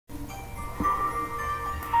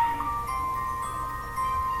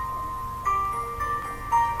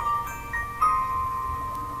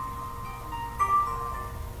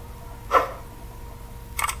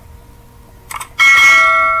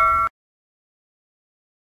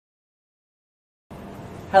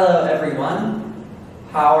Hello everyone,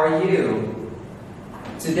 how are you?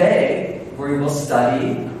 Today we will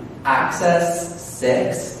study Access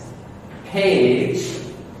 6, page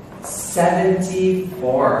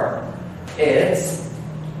 74. It's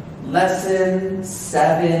lesson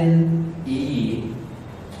 7E.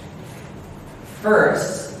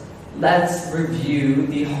 First, let's review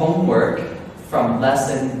the homework from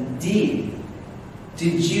lesson D.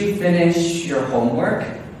 Did you finish your homework?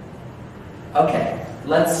 Okay.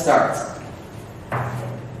 Let's start.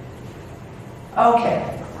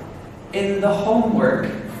 Okay, in the homework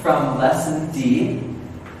from lesson D,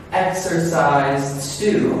 exercise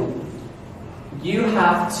 2, you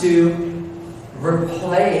have to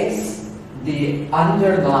replace the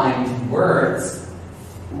underlined words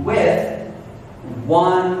with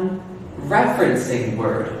one referencing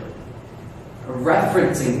word.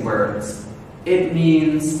 Referencing words. It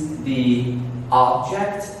means the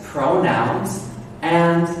object pronouns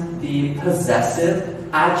and the possessive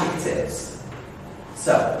adjectives.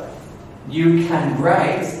 So, you can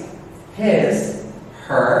write his,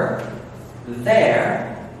 her,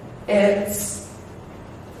 their, its,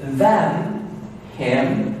 them,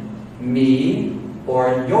 him, me,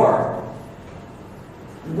 or your.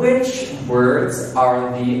 Which words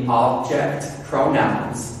are the object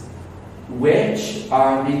pronouns? Which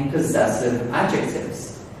are the possessive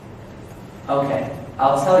adjectives? Okay,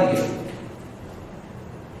 I'll tell you.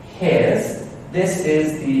 His, this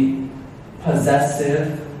is the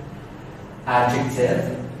possessive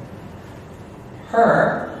adjective.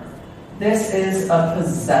 Her, this is a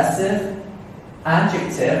possessive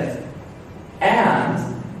adjective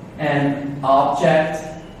and an object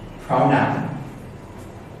pronoun.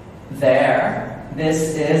 Their,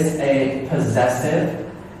 this is a possessive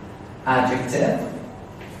adjective.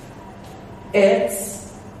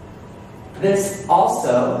 Its, this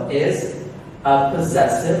also is a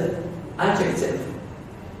possessive adjective.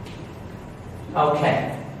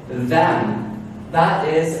 Okay, them, that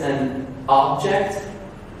is an object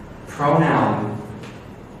pronoun.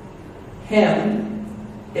 Him,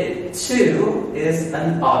 it too is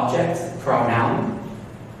an object pronoun.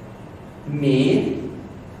 Me,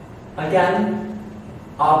 again,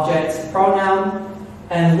 object pronoun.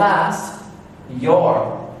 And last,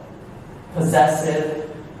 your,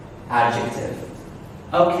 possessive adjective.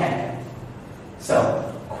 Okay.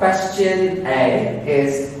 So, question A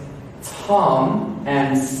is Tom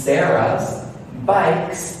and Sarah's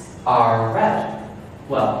bikes are red.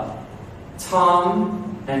 Well,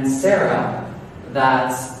 Tom and Sarah,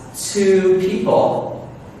 that's two people,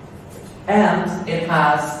 and it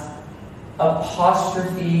has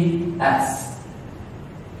apostrophe S.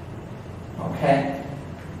 Okay?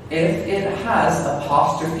 If it has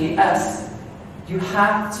apostrophe S, you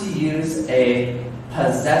have to use a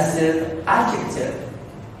possessive adjective.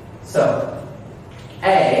 So,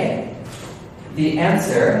 A, the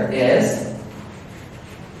answer is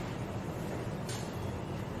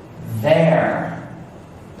their.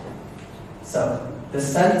 So, the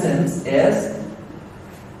sentence is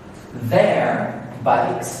their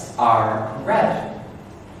bikes are red.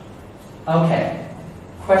 Okay,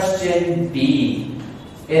 question B.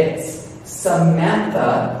 It's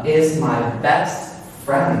Samantha is my best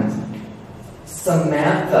friend.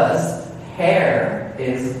 Samantha's hair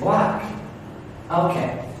is black.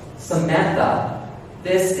 Okay, Samantha,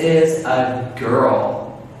 this is a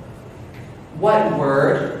girl. What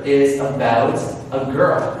word is about a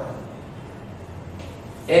girl?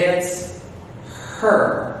 It's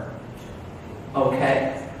her.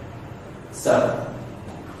 Okay, so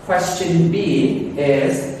question B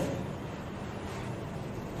is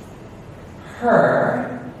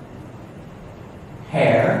her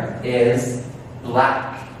hair is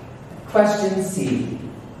black. Question C.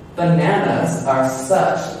 Bananas are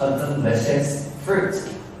such a delicious fruit.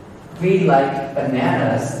 We like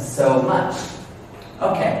bananas so much.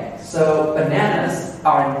 Okay, so bananas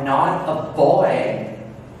are not a boy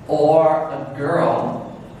or a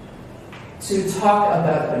girl. To talk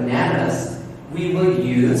about bananas, we will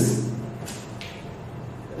use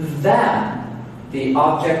them, the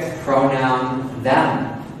object pronoun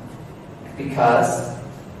them, because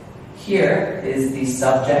here is the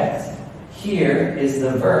subject, here is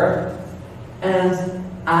the verb, and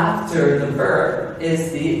after the verb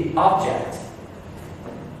is the object.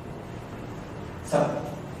 So,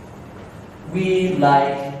 we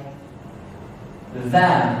like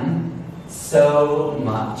them so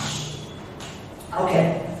much.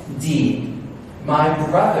 Okay, D. My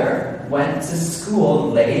brother went to school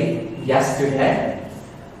late yesterday.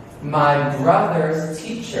 My brother's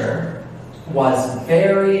teacher was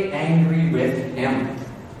very angry with him.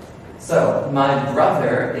 So So, my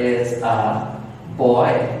brother is a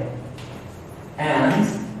boy. And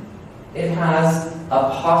it has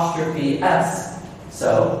apostrophe S.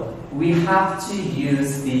 So, we have to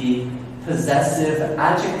use the possessive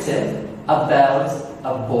adjective about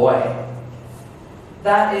a boy.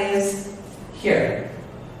 That is here.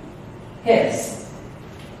 His.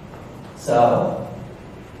 So,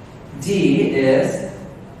 D is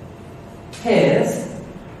his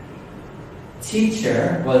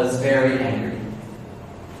teacher was very angry.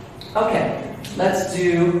 Okay, let's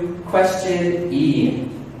do question E.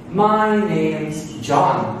 My name's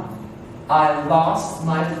John. I lost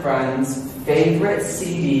my friend's favorite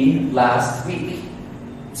CD last week.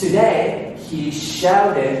 Today, he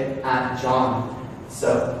shouted at John.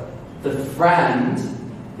 So, the friend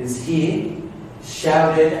is he,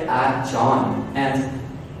 shouted at John. And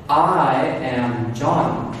I am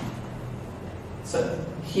John. So,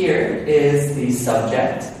 here is the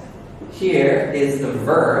subject, here is the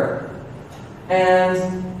verb,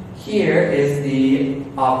 and here is the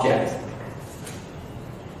object.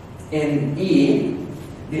 In E,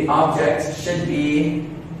 the object should be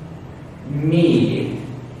me.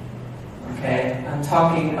 Okay, I'm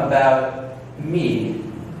talking about me.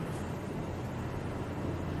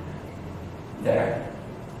 There.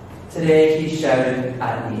 Today he shouted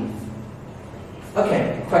at me.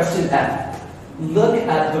 Okay, question F. Look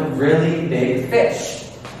at the really big fish.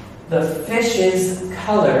 The fish's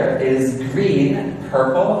color is green,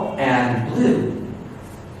 purple, and blue.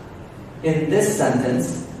 In this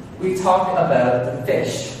sentence, we talk about the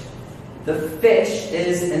fish. The fish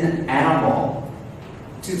is an animal.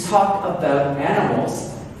 To talk about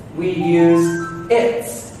animals, we use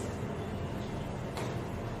its.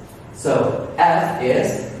 So, F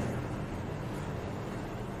is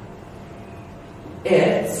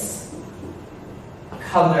its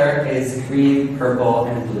color is green, purple,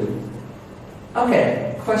 and blue.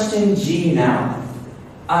 Okay, question G now.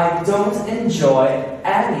 I don't enjoy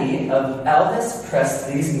any of Elvis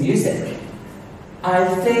Presley's music. I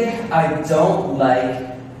think I don't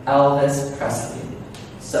like Elvis Presley.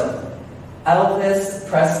 So, Elvis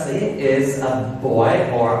Presley is a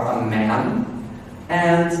boy or a man.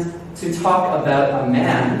 And to talk about a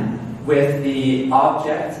man with the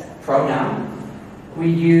object pronoun, we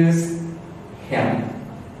use him.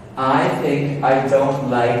 I think I don't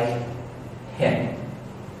like him.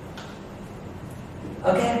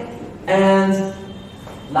 Okay, and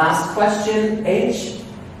last question, H.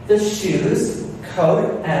 The shoes,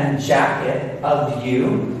 coat, and jacket of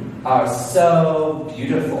you are so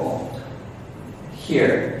beautiful.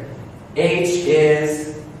 Here, H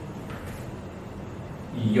is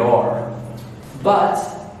your. But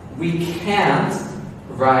we can't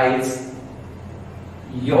write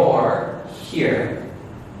your here.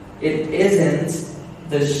 It isn't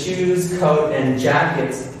the shoes, coat, and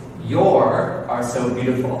jackets your are so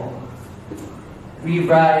beautiful. We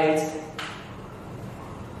write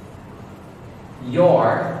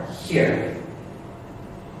your here.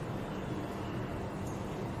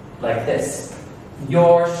 Like this.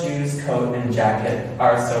 Your shoes, coat, and jacket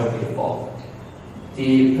are so beautiful.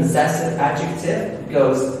 The possessive adjective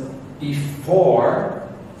goes before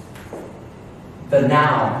the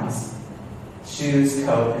nouns, shoes,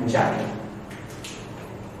 coat, and jacket.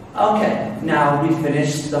 Okay, now we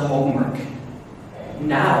finished the homework.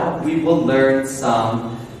 Now we will learn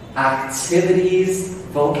some activities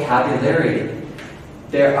vocabulary.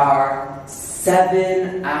 There are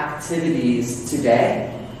 7 activities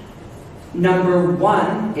today. Number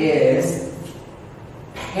 1 is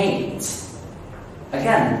paint.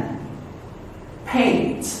 Again,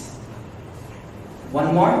 paint.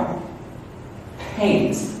 One more.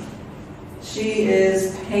 Paint. She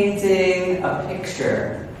is painting a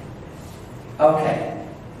picture. Okay.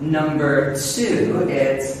 Number 2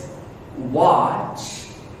 is watch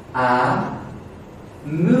a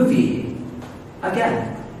movie.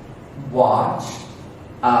 Again, watch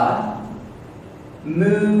a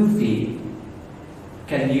movie.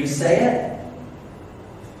 Can you say it?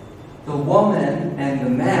 The woman and the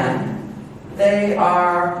man, they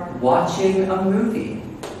are watching a movie.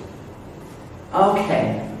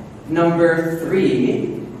 Okay, number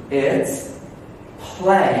 3, it's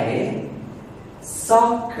play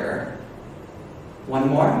soccer. One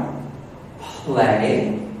more.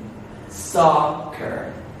 Play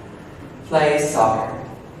soccer. Play soccer.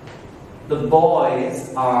 The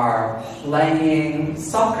boys are playing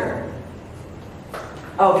soccer.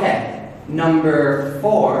 Okay, number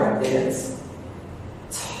 4 is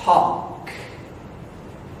talk.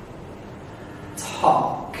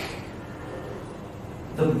 Talk.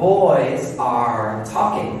 The boys are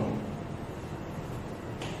talking.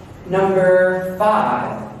 Number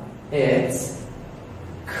 5, it's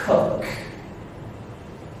cook.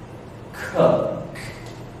 Cook.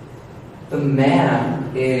 The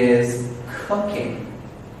man is cooking.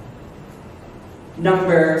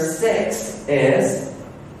 Number 6 is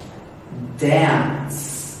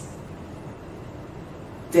dance.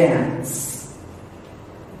 Dance.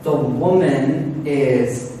 The woman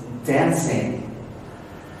is dancing.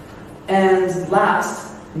 And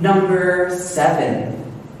last, number 7,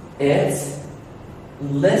 it's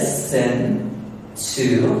listen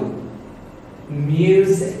to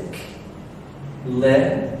music.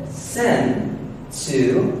 Listen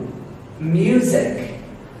to music.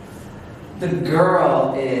 The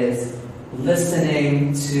girl is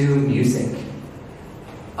listening to music.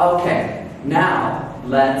 Okay, now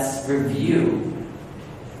let's review.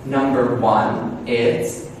 Number 1,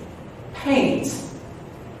 it's paint.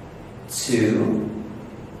 2,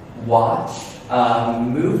 watch a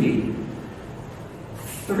movie.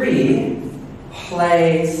 3,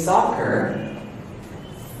 play soccer.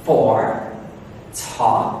 4,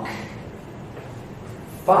 talk.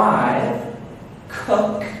 5,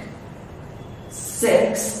 cook.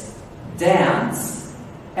 6, dance.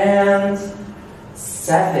 And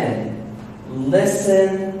 7,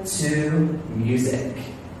 listen to music.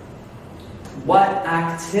 What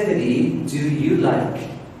activity do you like?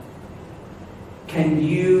 Can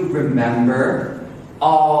you remember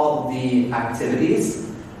all the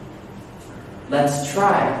activities? Let's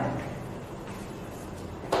try.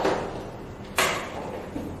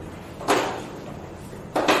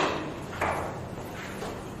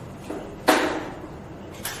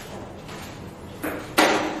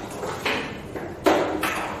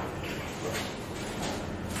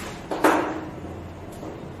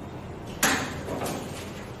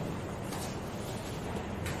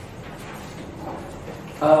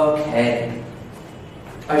 Okay,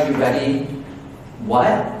 are you ready?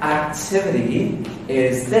 What activity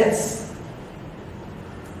is this?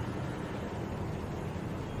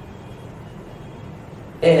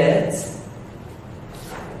 It's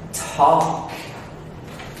talk.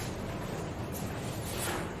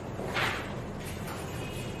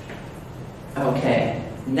 Okay,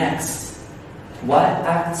 next. What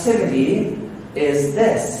activity is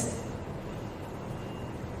this?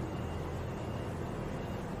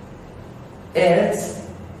 It's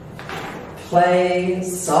play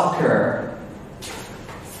soccer.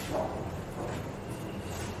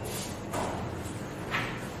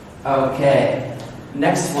 Okay,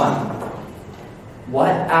 next one.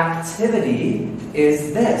 What activity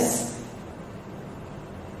is this?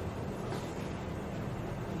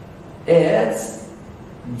 It's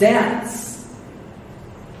dance.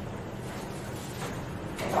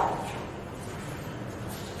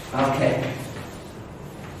 Okay.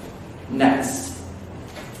 Next,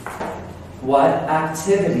 what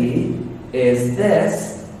activity is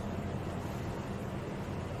this?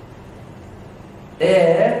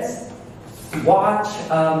 It's watch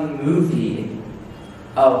a movie.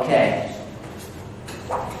 Okay.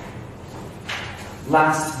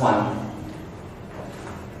 Last one.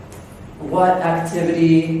 What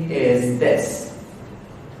activity is this?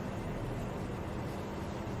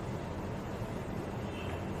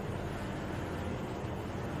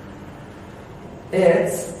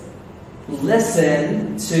 It's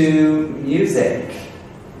listen to music.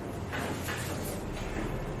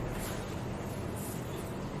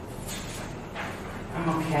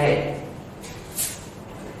 Okay.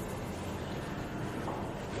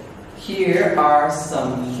 Here are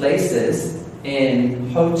some places in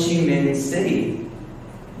Ho Chi Minh City.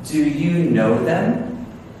 Do you know them?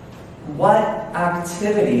 What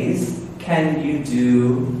activities can you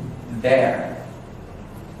do there?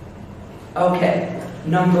 Okay,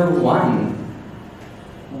 number 1.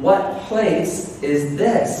 What place is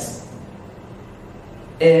this?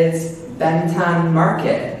 It's Bentan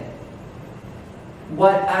Market.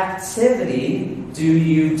 What activity do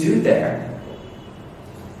you do there?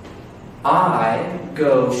 I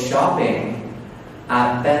go shopping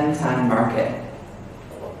at Bentan Market.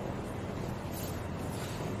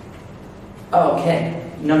 Okay,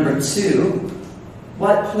 number 2.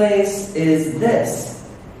 What place is this?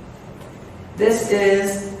 This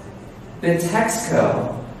is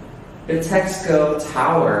Bitexco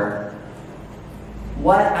Tower.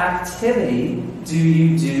 What activity do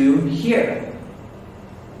you do here?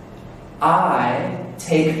 I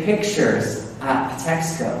take pictures at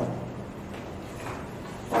Bitexco.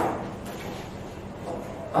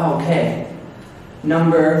 Okay,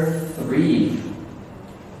 number 3.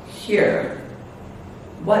 Here.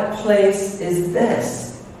 What place is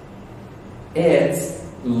this? It's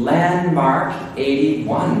Landmark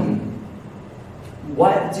 81.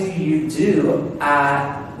 What do you do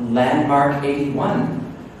at Landmark 81?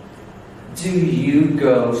 Do you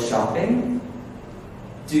go shopping?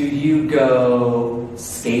 Do you go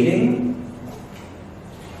skating?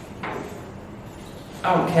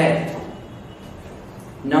 Okay.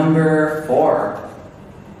 Number 4.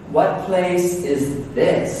 What place is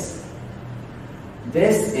this?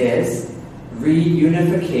 This is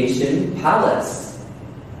Reunification Palace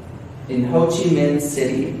in Ho Chi Minh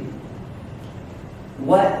City.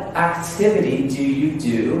 What activity do you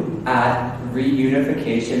do at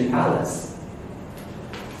Reunification Palace?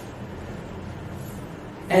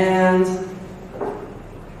 And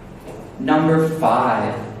number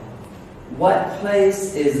 5. What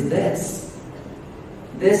place is this?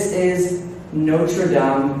 This is Notre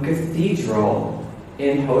Dame Cathedral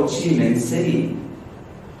in Ho Chi Minh City.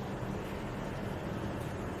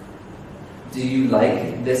 Do you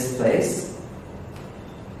like this place?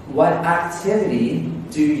 What activity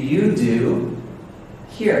do you do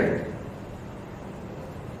here?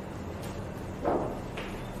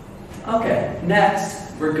 Okay,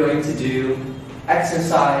 next we're going to do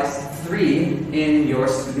exercise 3 in your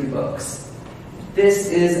student books. This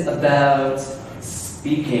is about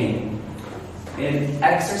speaking. In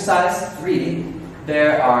exercise 3,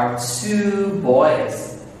 there are 2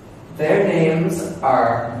 boys. Their names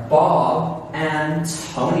are Bob and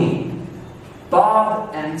Tony.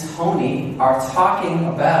 Bob and Tony are talking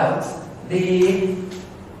about the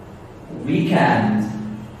weekend.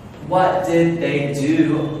 What did they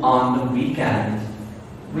do on the weekend?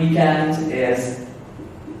 Weekend is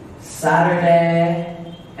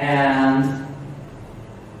Saturday and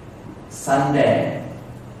Sunday.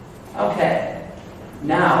 Okay,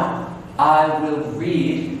 now I will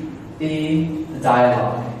read the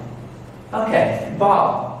dialogue. Okay,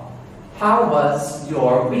 Bob, how was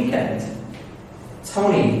your weekend?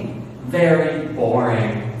 Tony, very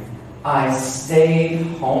boring. I stayed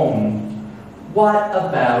home. What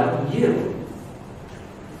about you?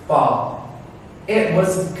 Bob, it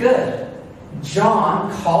was good.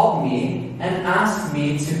 John called me and asked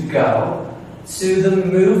me to go to the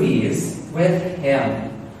movies with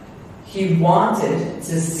him. He wanted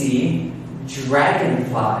to see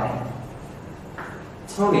Dragonfly.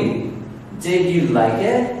 Tony, did you like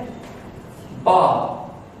it?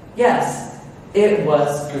 Bob, yes, it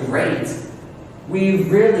was great. We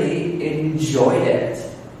really enjoyed it.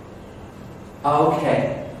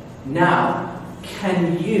 Okay, now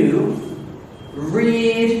can you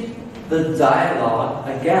read the dialogue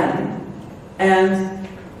again and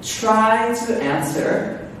try to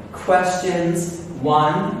answer questions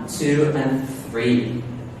 1, 2, and 3.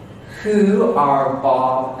 Who are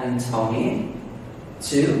Bob and Tony?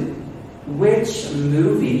 2. Which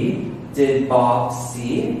movie did Bob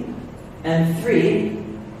see? And 3.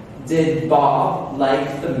 Did Bob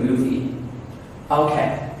like the movie?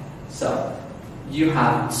 Okay, so you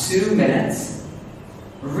have 2 minutes.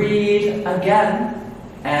 Read again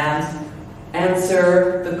and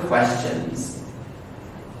answer the questions.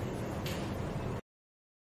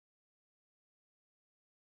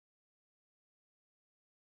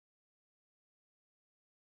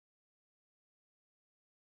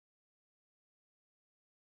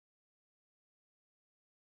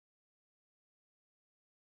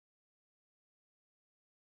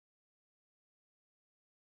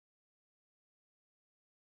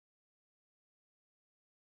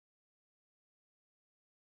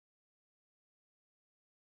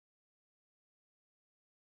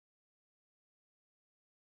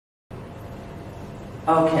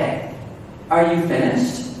 Okay, are you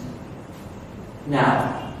finished?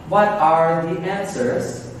 Now, what are the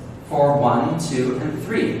answers for 1, 2, and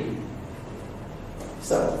 3?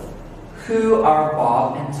 So, who are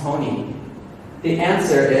Bob and Tony? The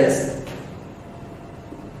answer is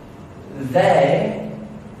they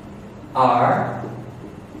are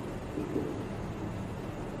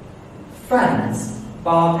friends.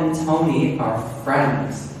 Bob and Tony are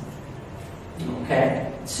friends.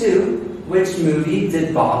 Okay, 2. Which movie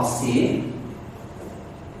did Bob see?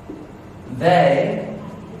 They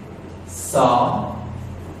saw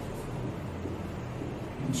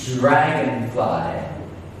Dragonfly.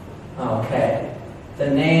 Okay, the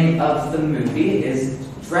name of the movie is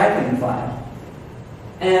Dragonfly.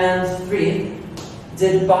 And 3,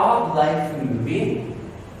 did Bob like the movie?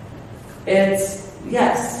 It's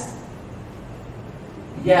yes.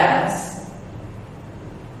 Yes,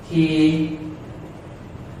 he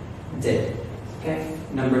did. Okay,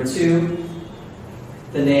 number 2,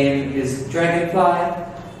 the name is Dragonfly.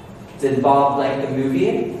 Did Bob like the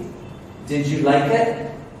movie? Did you like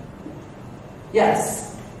it?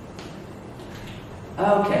 Yes,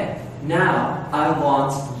 Okay, now I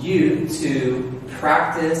want you to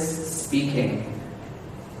practice speaking.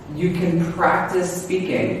 You can practice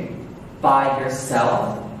speaking by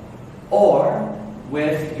yourself or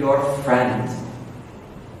with your friend.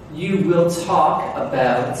 You will talk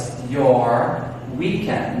about your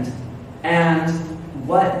weekend and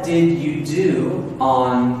what did you do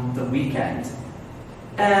on the weekend?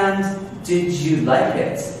 And did you like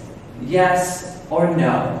it? Yes or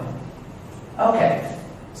no? Okay,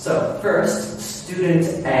 so first, student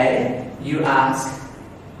A, you ask,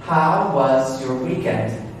 how was your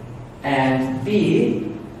weekend? And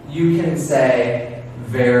B, you can say,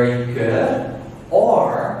 very good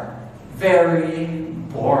or very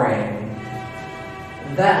boring.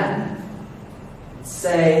 Then,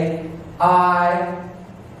 say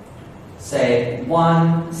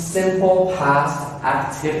one simple past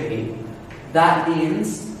activity. That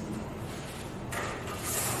means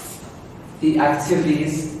the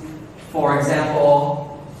activities, for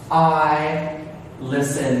example, I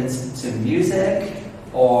listened to music,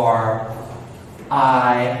 or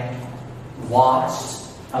I watched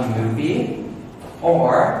a movie,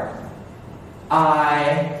 or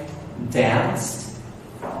I danced,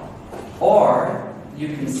 or you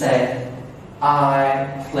can say,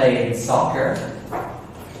 I played soccer,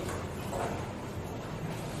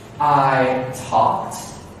 I talked,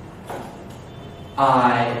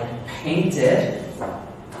 I painted,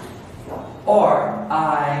 or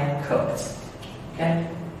I cooked. Okay?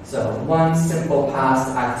 So one simple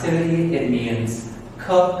past activity, it means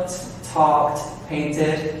cooked, talked,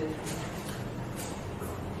 painted.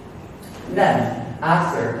 Then,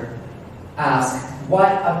 after, ask,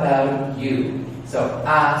 what about you? So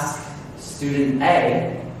ask student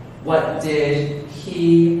A, what did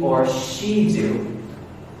he or she do?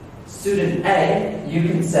 Student A, you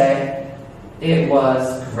can say, it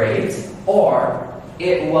was great, or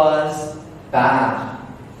it was bad.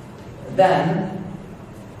 Then,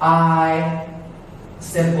 I,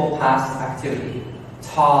 simple past activity,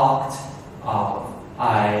 talked,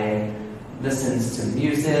 I listened to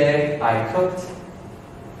music, I cooked.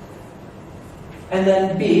 And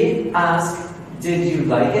then B, ask, did you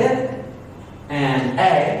like it? And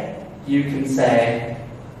A, you can say,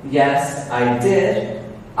 yes, I did,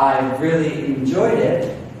 I really enjoyed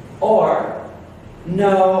it, or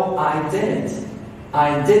no, I didn't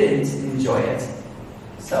enjoy it.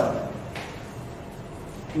 So,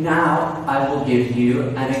 now I will give you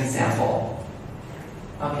an example.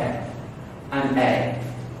 Okay, I'm A.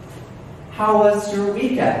 How was your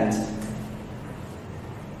weekend?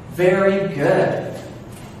 Very good.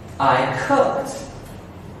 I cooked.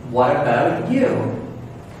 What about you?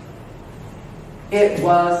 It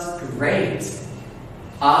was great.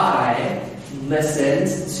 I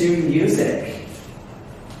listened to music.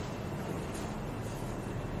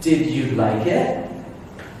 Did you like it?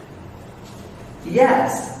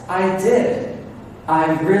 Yes, I did.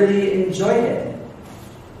 I really enjoyed it.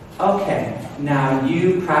 Okay, now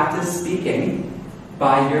you practice speaking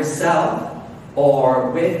by yourself or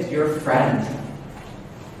with your friend.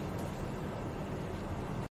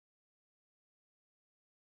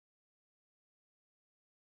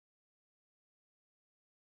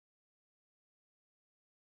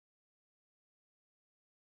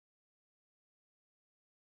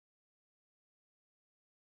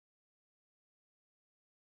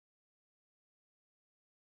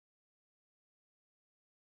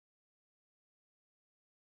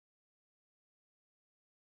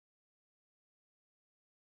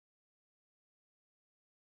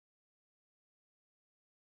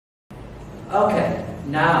 Okay,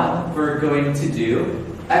 now we're going to do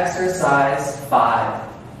exercise 5.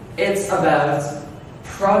 It's about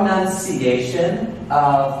pronunciation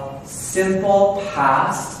of simple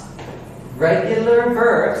past regular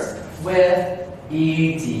verbs with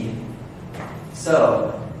ed.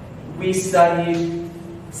 So, we studied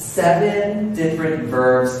 7 different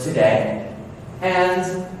verbs today,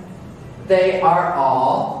 and they are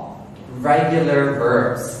all regular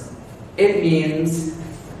verbs. It means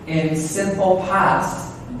in simple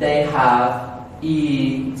past, they have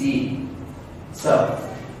ed.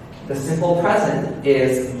 So, the simple present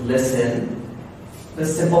is listen. The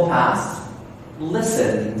simple past,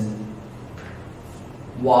 listened.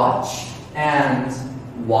 Watch and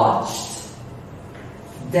watched.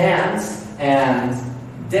 Dance and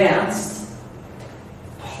danced.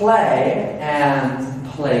 Play and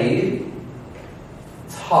played.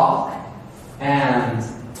 Talk and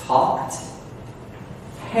talked.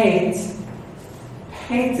 Paint,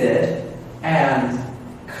 painted, and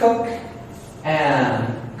cook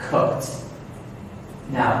and cooked.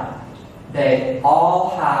 Now, they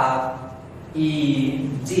all have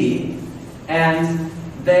ed, and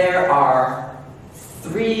there are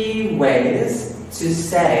 3 ways to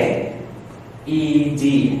say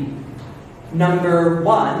ed. Number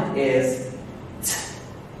 1 is t.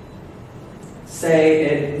 Say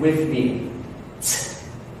it with me. T.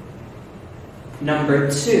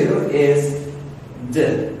 Number 2 is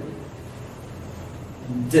d.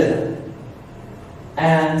 D.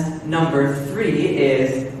 And number 3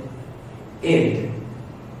 is id.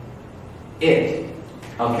 Id.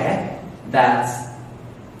 Okay? That's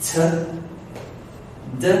t,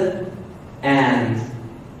 d, and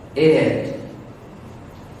id.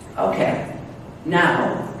 Okay.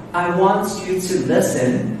 Now, I want you to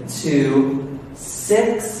listen to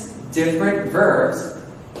 6 different verbs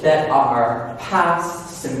that are past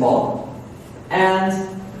simple and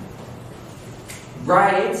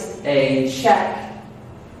write a check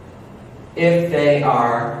if they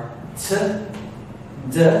are t,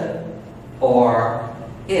 d, or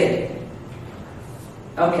id.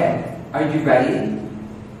 Okay, are you ready?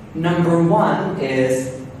 Number 1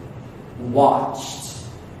 is watched.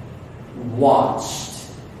 Watched.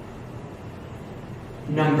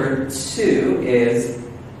 Number 2 is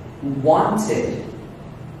wanted.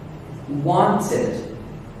 Wanted.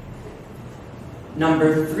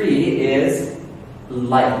 Number 3 is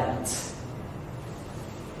liked.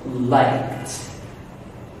 Liked.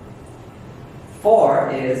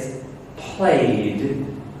 4 is played.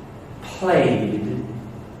 Played.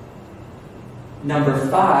 Number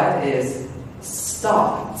 5 is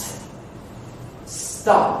stopped.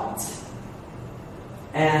 Stopped.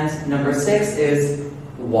 And number 6 is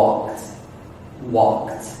walked.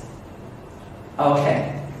 Walked.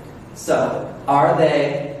 Okay. So, are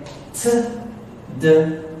they t,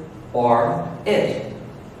 d, or id?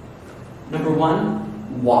 Number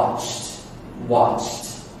 1, watched. Watched.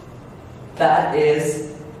 That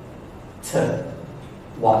is t.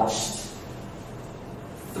 Watched.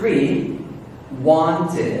 3,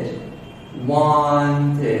 wanted.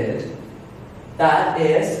 Wanted. That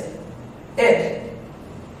is id.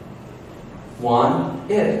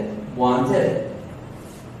 Wanted.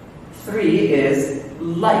 3 is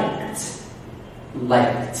liked.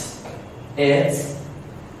 Liked. It's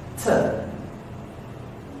t.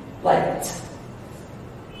 Liked.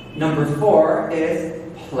 Number 4 is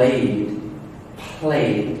played.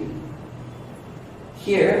 Played.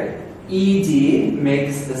 Here, ed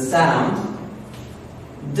makes the sound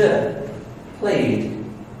d. Played.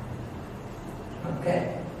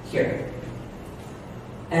 Okay, here.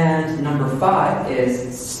 And number 5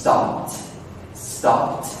 is stopped.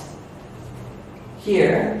 Stopped.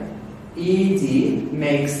 Here, ed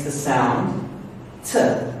makes the sound t.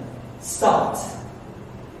 Stopped.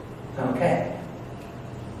 Okay.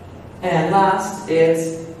 And last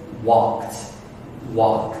is walked.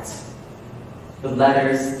 Walked. The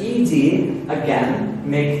letters ed again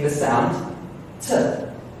make the sound t.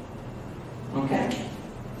 Okay.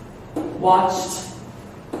 Watched,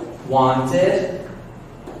 wanted,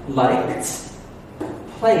 liked,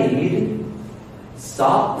 played,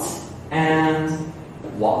 stopped, and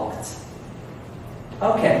walked.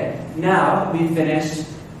 Okay, now we finished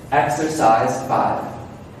exercise 5.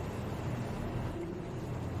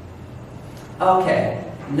 Okay,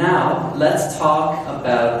 now let's talk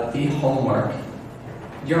about the homework.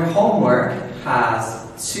 Your homework has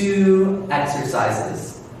 2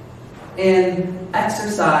 exercises. In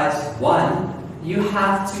exercise 1, you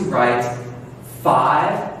have to write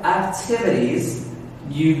 5 activities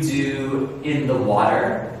you do in the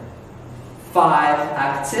water, 5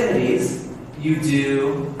 activities you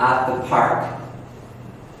do at the park,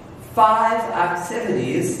 5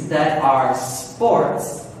 activities that are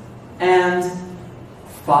sports, and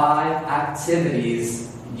 5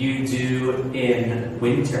 activities you do in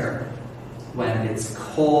winter when it's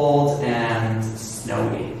cold and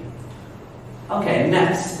snowy. Okay,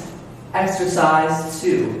 next, exercise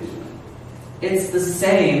 2. It's the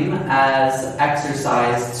same as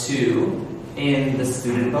exercise 2 in the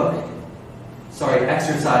student book. Sorry,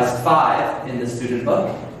 exercise 5 in the student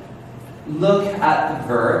book. Look at the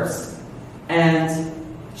verbs and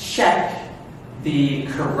check the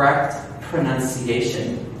correct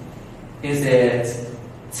pronunciation. Is it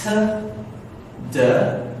t, d,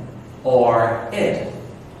 or id?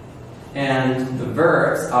 And the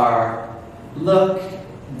verbs are look,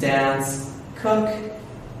 dance, cook,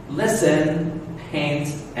 listen,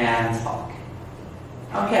 paint, and talk.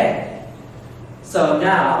 Okay, so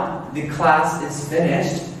now the class is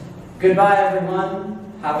finished. Goodbye, everyone.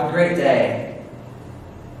 Have a great day.